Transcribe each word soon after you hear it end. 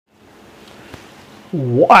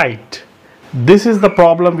Right. This is the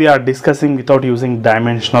problem we are discussing without using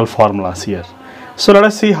dimensional formulas here. So let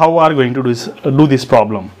us see how we are going to do this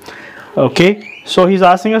problem. Okay, so he's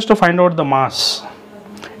asking us to find out the mass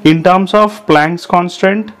in terms of Planck's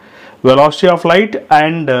constant, velocity of light,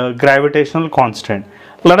 and gravitational constant.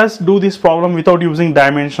 Let us do this problem without using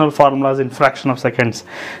dimensional formulas in fraction of seconds.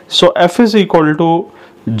 So F is equal to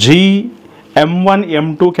G, m1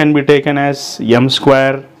 m2 can be taken as m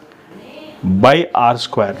square by r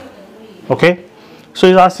square. Okay, so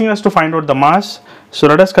he's asking us to find out the mass. So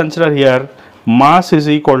let us consider here mass is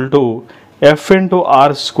equal to F into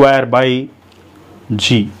r square by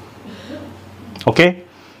G. Okay,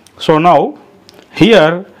 so now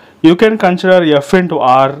here you can consider F into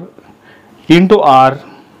r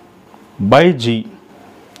by G.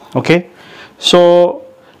 Okay, so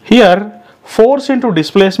here force into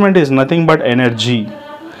displacement is nothing but energy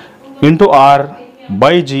into r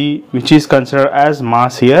by G, which is considered as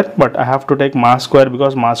mass here, but I have to take mass square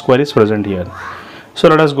because mass square is present here. So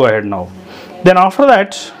let us go ahead now. Then after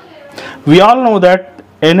that, we all know that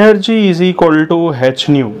energy is equal to h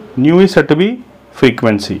nu. Nu is said to be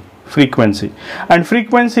frequency, and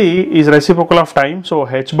frequency is reciprocal of time, so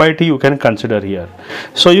h by t you can consider here.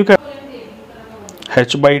 So you can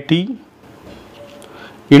h by t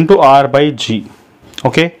into r by G.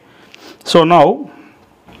 Okay, so now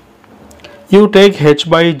you take h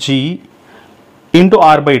by G into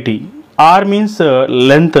r by t. R means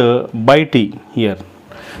length by t here.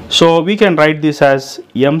 So we can write this as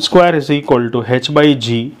m square is equal to h by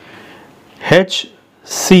G. H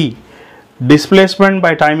c, displacement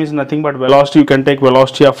by time is nothing but velocity. You can take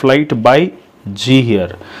velocity of light by G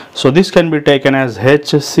here. So this can be taken as h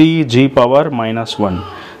c G power minus 1.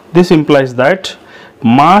 This implies that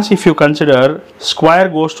mass, if you consider square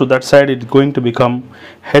goes to that side, it's going to become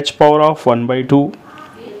h power of 1 by 2,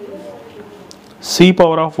 c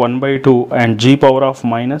power of 1 by 2, and G power of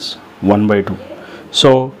minus 1 by 2.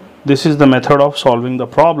 So this is the method of solving the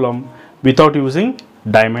problem without using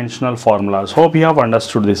dimensional formulas. Hope you have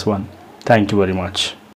understood this one. Thank you very much.